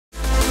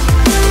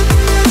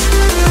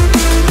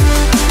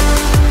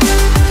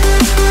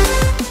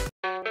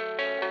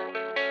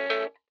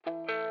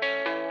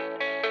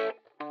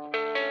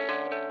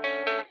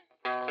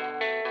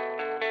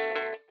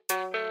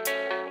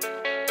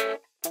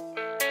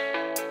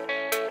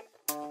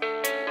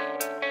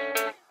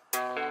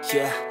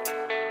yeah.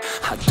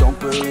 I don't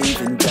believe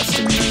in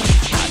destiny,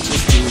 I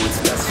just do what's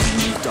best for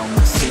me. Don't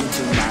listen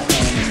to my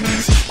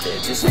enemies, they're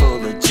just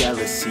full of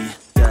jealousy.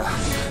 Yeah,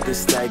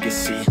 this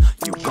legacy,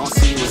 you gon'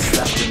 see what's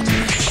left of me.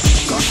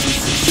 You gon' see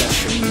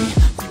success in me,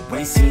 you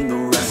ain't seen the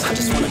rest. I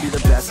just wanna be the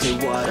best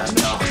at what I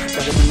know,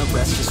 better than the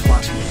rest, just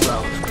watch me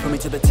grow. Put me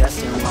to the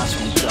test and watch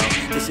me go.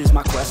 This is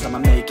my quest, I'ma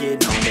make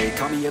it known. They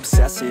call me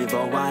obsessive,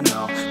 oh I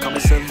know. Call me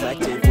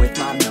selective with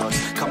my notes,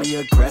 call me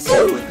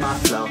aggressive with my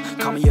flow,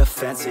 call me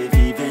offensive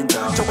even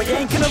though so I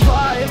ain't gonna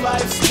lie,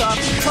 life's tough.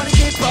 Trying to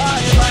get by,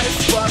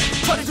 life's rough.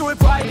 Try to do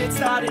it right, it's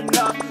not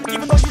enough.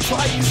 Even though you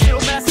try, you still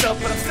mess up.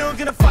 But I'm still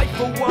gonna fight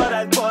for what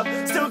I love,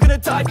 still gonna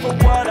die for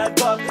what I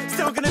love,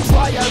 still gonna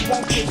try, I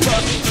won't give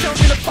up, still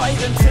gonna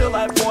fight until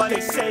I won.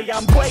 They say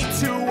I'm way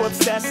too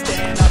obsessed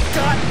and I've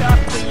got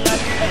nothing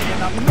left,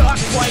 and I'm not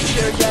quite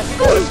there yet.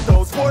 But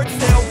those words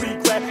they'll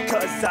regret,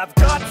 cause I've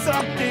got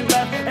something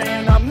left,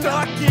 and I'm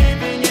not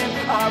giving in.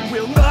 I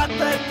will not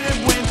let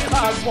them win,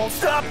 I won't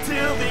stop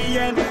till the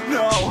end,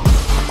 no.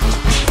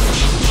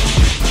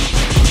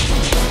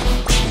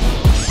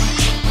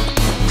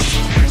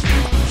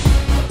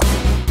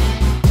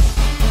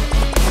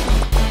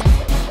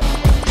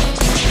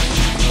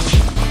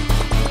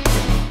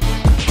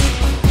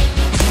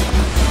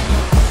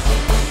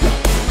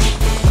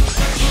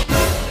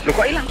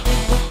 Lukuin lang.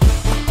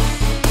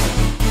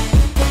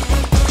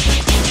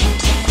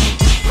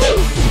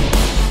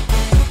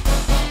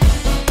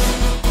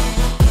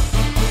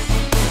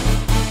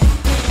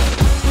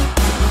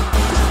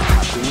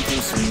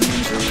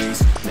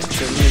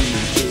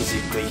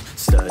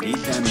 Studied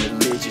them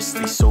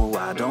religiously so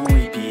I don't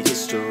repeat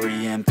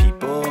history. And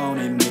people won't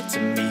admit to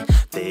me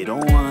they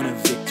don't want a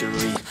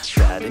victory.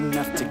 Bad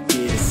enough to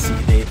get a C,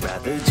 they'd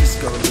rather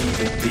just go leave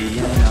it be.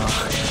 You know,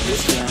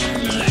 this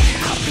journey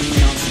I've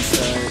been on since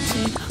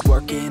 13,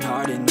 working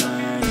hard and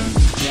learning,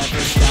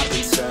 never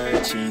stopping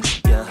searching.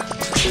 Yeah,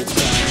 it's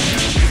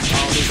burning,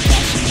 all this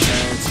passion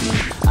hurts me.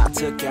 I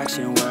took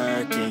action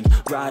working,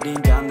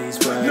 writing down these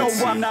words. No,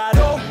 I'm not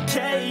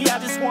okay, I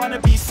just wanna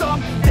be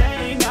something.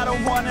 I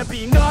don't wanna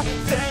be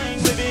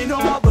nothing, living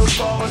all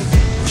alone.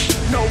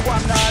 No,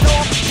 I'm not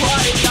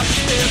alright, I'm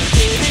still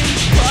getting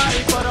by,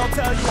 but I'll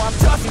tell you I'm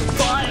just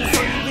fine,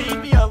 so you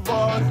leave me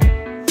alone.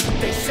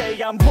 They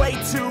say I'm way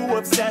too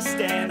obsessed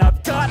and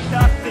I've got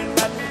nothing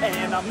left,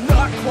 and I'm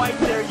not quite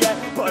there yet.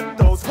 But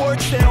those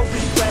words they'll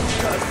regret,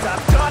 cause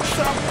I've got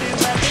something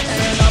left,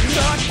 and I'm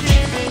not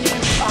giving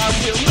in. I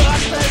will not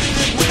let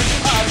them win,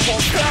 I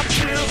won't stop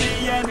till the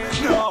end,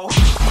 no.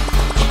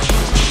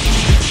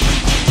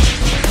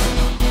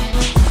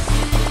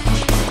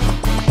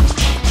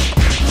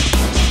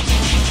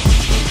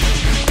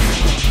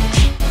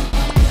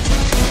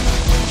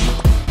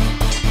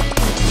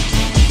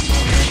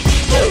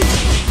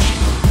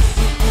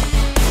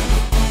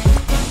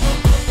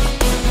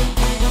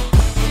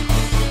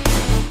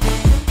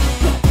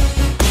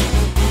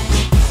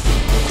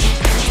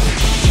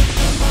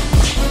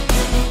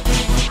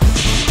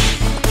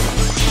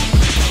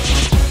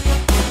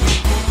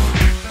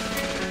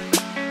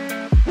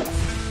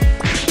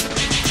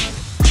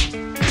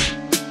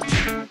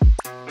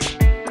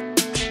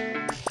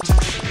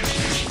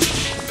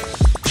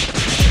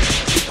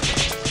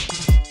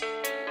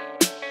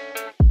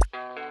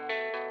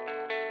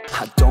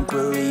 I don't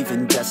believe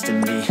in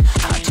destiny,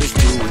 I just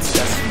do what's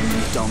best for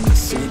me. Don't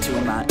listen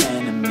to my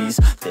enemies,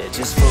 they're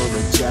just full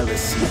of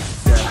jealousy.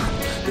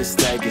 Yeah, this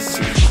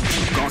legacy,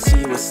 you gon'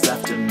 see what's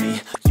left of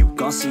me. You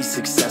gon' see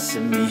success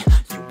in me,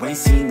 you ain't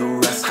seen the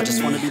rest of me. I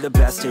just wanna be the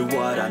best at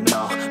what I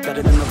know,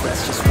 better than the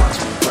rest, just watch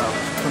me grow.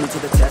 Put me to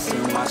the test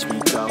and watch me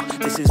go.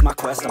 This is my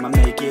quest, I'ma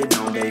make it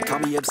known. They call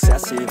me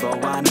obsessive, oh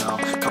I know.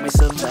 Call me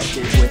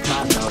selective with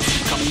my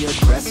notes, call me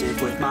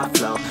aggressive with my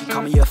flow,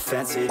 call me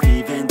offensive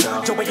even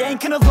though so I ain't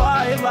gonna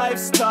lie,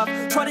 life's tough.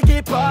 Try to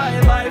get by,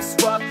 life's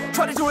rough.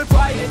 Try to do it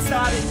right, it's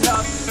not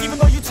enough. Even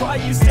though you try,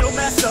 you still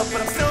mess up.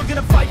 But I'm still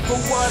gonna fight for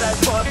what I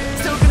love,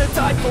 still gonna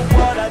die for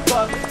what I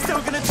love,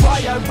 still gonna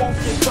try, I won't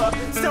give up,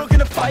 still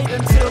gonna fight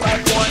until I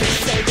won. They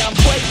say I'm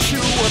way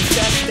too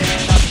obsessed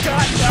and I've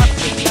got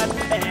nothing left,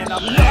 and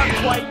I'm not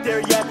quite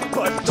there yet.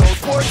 But those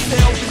words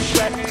they'll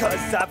regret,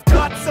 cause I've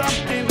got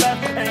something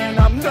left, and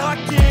I'm not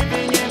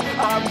giving in.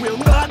 I will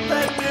not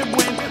let them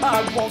win,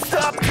 I won't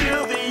stop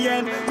till the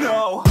end,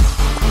 no.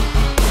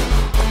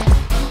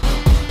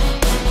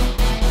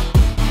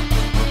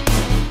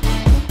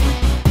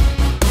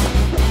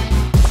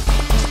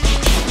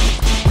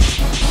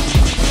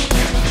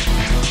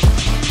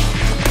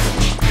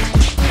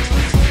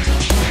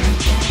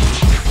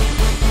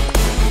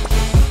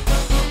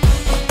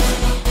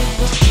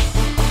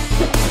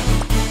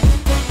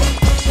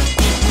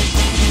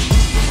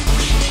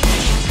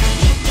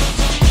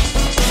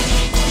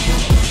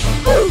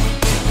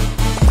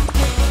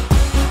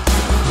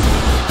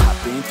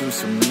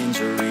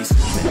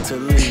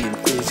 mentally and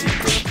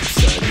physically.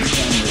 Study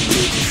them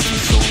religiously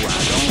so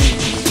I don't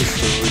need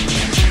history.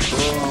 And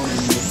people only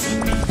admit to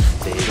me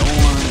they don't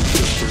want a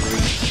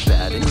victory.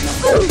 Bad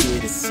enough to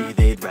get to see,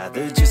 they'd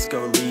rather just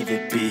go leave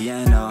it be.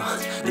 And oh,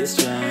 this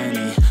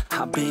journey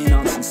I've been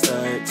on since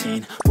 13,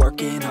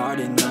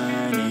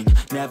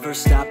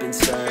 stopping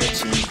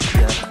searching,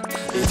 yeah,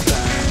 it's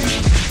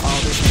burning.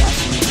 All this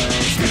passion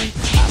hurts me,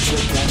 I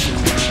took action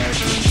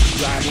working,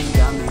 writing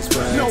down these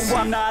words. No,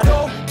 I'm not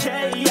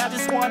okay, I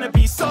just wanna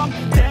be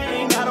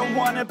something. I don't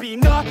wanna be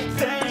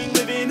nothing,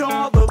 living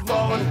all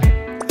alone.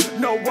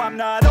 No, I'm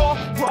not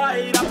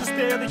alright, I'm just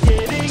barely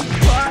getting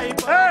by.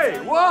 Hey,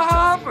 what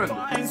happened?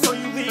 Fine, so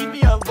you leave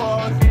me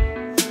alone.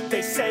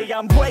 They say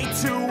I'm way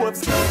too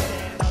obsessed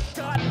and I've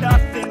got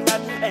nothing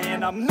left,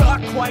 and I'm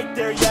not quite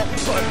there yet,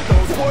 but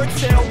those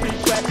words they'll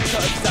regret,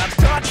 cause I've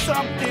got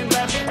something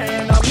left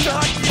and I'm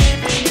not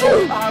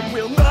giving in. I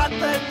will not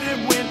let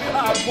them win,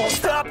 I won't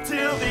stop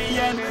till the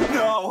end,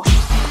 no.